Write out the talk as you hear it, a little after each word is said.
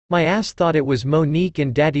My ass thought it was Monique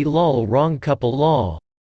and Daddy lol, wrong couple lol.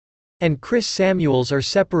 And Chris Samuels are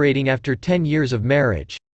separating after 10 years of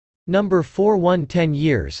marriage. Number 41 10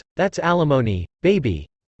 years, that's alimony, baby.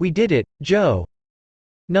 We did it, Joe.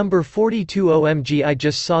 Number 42 OMG, I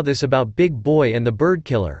just saw this about Big Boy and the Bird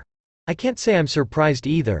Killer. I can't say I'm surprised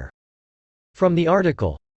either. From the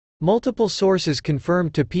article. Multiple sources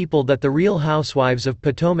confirmed to People that the Real Housewives of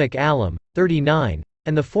Potomac alum, 39,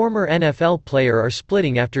 and the former NFL player are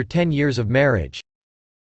splitting after 10 years of marriage.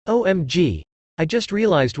 OMG. I just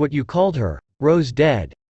realized what you called her, Rose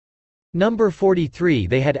dead. Number 43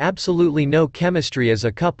 They had absolutely no chemistry as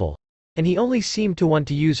a couple, and he only seemed to want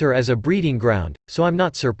to use her as a breeding ground, so I'm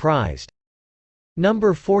not surprised.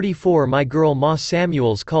 Number 44 My girl Ma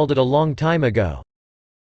Samuels called it a long time ago.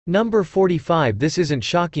 Number 45 This isn't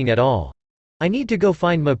shocking at all. I need to go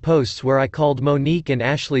find my posts where I called Monique and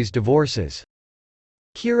Ashley's divorces.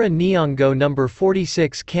 Kira Nyong'o. Number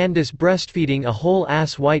 46 Candace breastfeeding a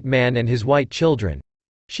whole-ass white man and his white children.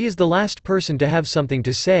 She is the last person to have something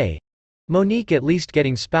to say. Monique at least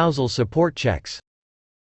getting spousal support checks.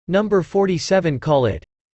 Number 47 Call it.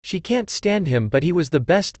 She can't stand him, but he was the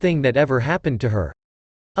best thing that ever happened to her.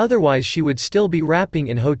 Otherwise she would still be rapping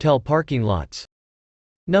in hotel parking lots.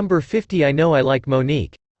 Number 50 I know I like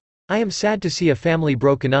Monique. I am sad to see a family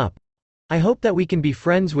broken up. I hope that we can be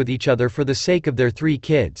friends with each other for the sake of their 3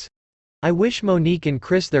 kids. I wish Monique and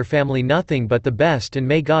Chris their family nothing but the best, and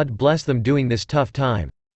may God bless them during this tough time.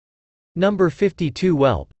 Number 52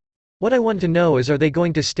 Welp. What I want to know is, are they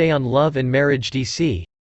going to stay on Love and Marriage DC?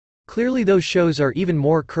 Clearly those shows are even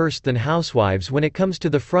more cursed than Housewives when it comes to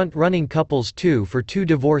the front-running couples. 2 for 2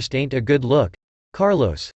 divorced ain't a good look.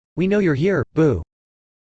 Carlos. We know you're here, boo.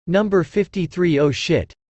 Number 53 Oh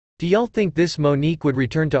shit. Do y'all think this Monique would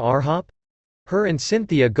return to RHOP? Her and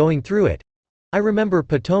Cynthia going through it. I remember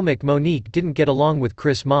Potomac Monique didn't get along with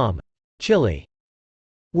Chris' mom. Chilly.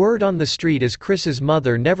 Word on the street is Chris's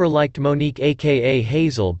mother never liked Monique aka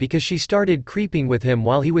Hazel because she started creeping with him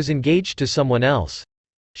while he was engaged to someone else.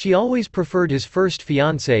 She always preferred his first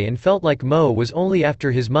fiancé and felt like Mo was only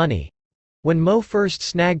after his money. When Mo first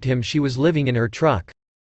snagged him she was living in her truck.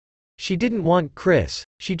 She didn't want Chris,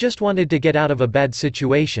 she just wanted to get out of a bad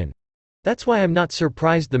situation. That's why I'm not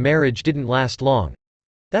surprised the marriage didn't last long.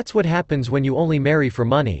 That's what happens when you only marry for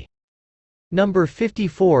money. Number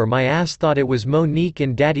 54 My ass thought it was Monique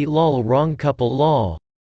and Daddy lol, wrong couple lol.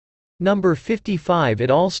 Number 55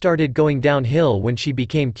 It all started going downhill when she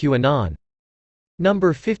became QAnon.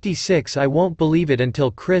 Number 56 I won't believe it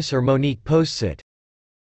until Chris or Monique posts it.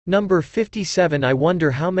 Number 57 I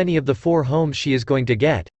wonder how many of the 4 homes she is going to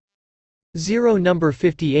get. Number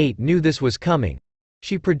 58 Knew this was coming.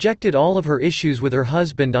 She projected all of her issues with her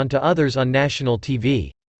husband onto others on national TV.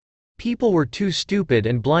 People were too stupid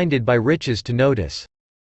and blinded by riches to notice.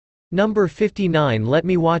 Number 59 Let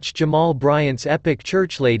me watch Jamal Bryant's epic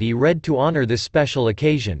Church Lady read to honor this special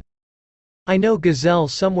occasion. I know Gazelle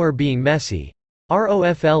somewhere being messy.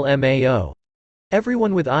 ROFLMAO.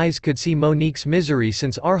 Everyone with eyes could see Monique's misery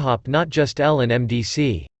since RHOP, not just L and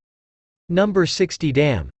MDC. Number 60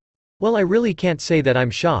 Damn. Well, I really can't say that I'm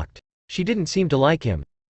shocked. She didn't seem to like him.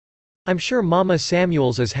 I'm sure Mama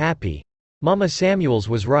Samuels is happy. Mama Samuels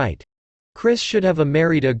was right. Chris should have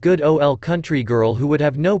married a good OL country girl who would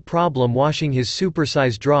have no problem washing his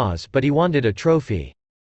supersized drawers, but he wanted a trophy.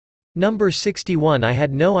 Number 61 I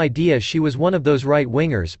had no idea she was one of those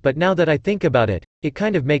right-wingers, but now that I think about it, it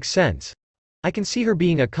kind of makes sense. I can see her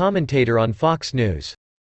being a commentator on Fox News.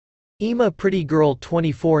 Ema Pretty Girl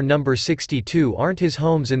 24 Number 62 Aren't his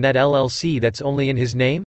homes in that LLC that's only in his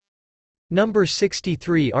name? Number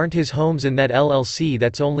 63 Aren't his homes in that LLC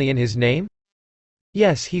that's only in his name?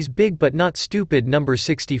 Yes, he's big but not stupid. Number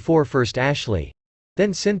 64 First Ashley.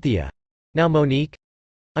 Then Cynthia. Now Monique?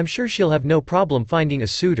 I'm sure she'll have no problem finding a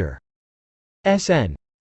suitor. SN.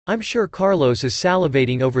 I'm sure Carlos is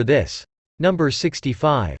salivating over this. Number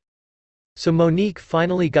 65. So Monique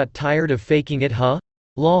finally got tired of faking it, huh?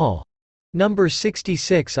 Lol. Number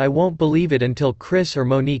 66 I won't believe it until Chris or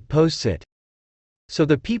Monique posts it. So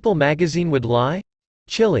the People magazine would lie?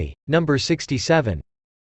 Chilly. Number 67.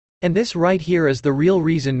 And this right here is the real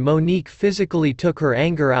reason Monique physically took her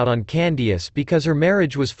anger out on Candace, because her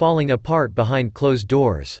marriage was falling apart behind closed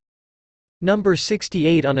doors. Number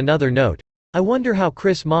 68 On another note, I wonder how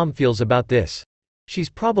Chris' mom feels about this. She's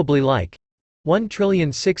probably like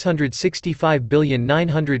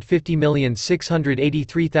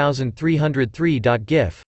 1,665,950,683,303.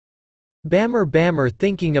 GIF. Bammer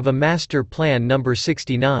thinking of a master plan. Number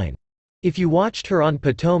 69. If you watched her on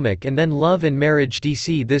Potomac and then Love and Marriage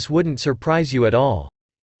DC, this wouldn't surprise you at all.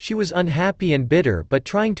 She was unhappy and bitter but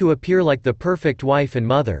trying to appear like the perfect wife and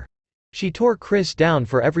mother. She tore Chris down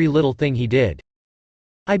for every little thing he did.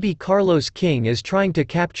 IB Carlos King is trying to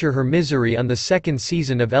capture her misery on the second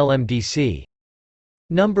season of LMDC.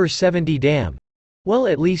 Number 70 Damn. Well,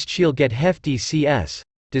 at least she'll get hefty CS.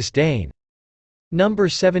 Disdain. Number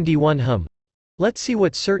 71 Let's see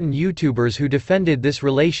what certain YouTubers who defended this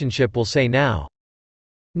relationship will say now.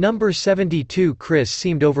 Number 72 Chris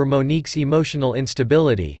seemed over Monique's emotional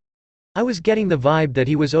instability. I was getting the vibe that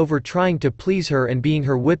he was over trying to please her and being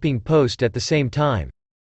her whipping post at the same time.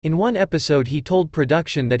 In one episode he told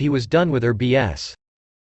production that he was done with her BS.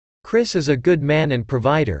 Chris is a good man and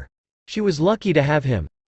provider. She was lucky to have him.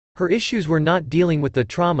 Her issues were not dealing with the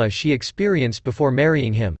trauma she experienced before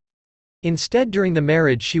marrying him. Instead, during the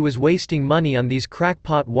marriage she was wasting money on these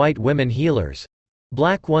crackpot white women healers.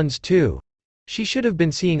 Black ones too. She should have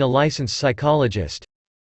been seeing a licensed psychologist.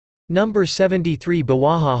 Number 73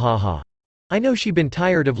 Bawahahaha. I know she been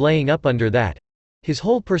tired of laying up under that. His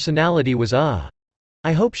whole personality was I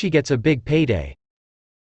hope she gets a big payday.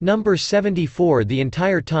 Number 74 The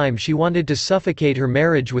entire time she wanted to suffocate her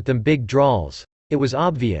marriage with them big drawls. It was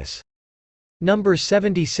obvious. Number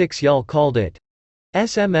 76 Y'all called it.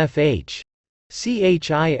 SMFH.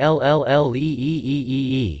 CHILLLEEEEE.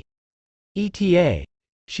 ETA.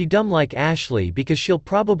 She dumb like Ashley because she'll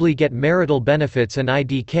probably get marital benefits and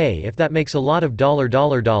IDK if that makes a lot of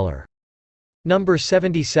 $. Number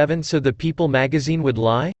 77 So the People magazine would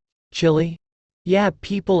lie? Chilly? Yeah,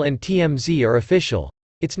 People and TMZ are official.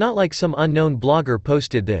 It's not like some unknown blogger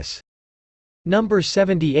posted this. Number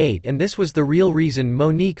 78 And this was the real reason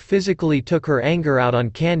Monique physically took her anger out on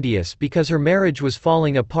Candiace because her marriage was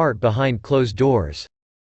falling apart behind closed doors.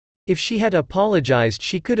 If she had apologized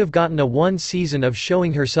she could have gotten a one season of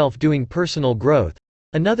showing herself doing personal growth,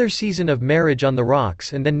 another season of Marriage on the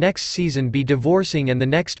Rocks and then next season be divorcing and the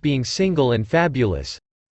next being single and fabulous.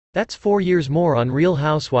 That's 4 years more on Real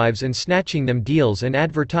Housewives and snatching them deals and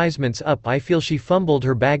advertisements up. I feel she fumbled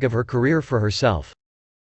her bag of her career for herself.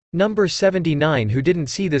 Number 79 Who didn't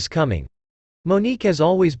see this coming? Monique has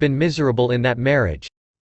always been miserable in that marriage.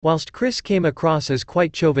 Whilst Chris came across as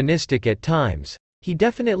quite chauvinistic at times, he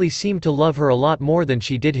definitely seemed to love her a lot more than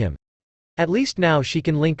she did him. At least now she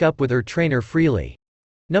can link up with her trainer freely.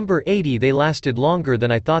 Number 80 They lasted longer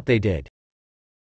than I thought they did.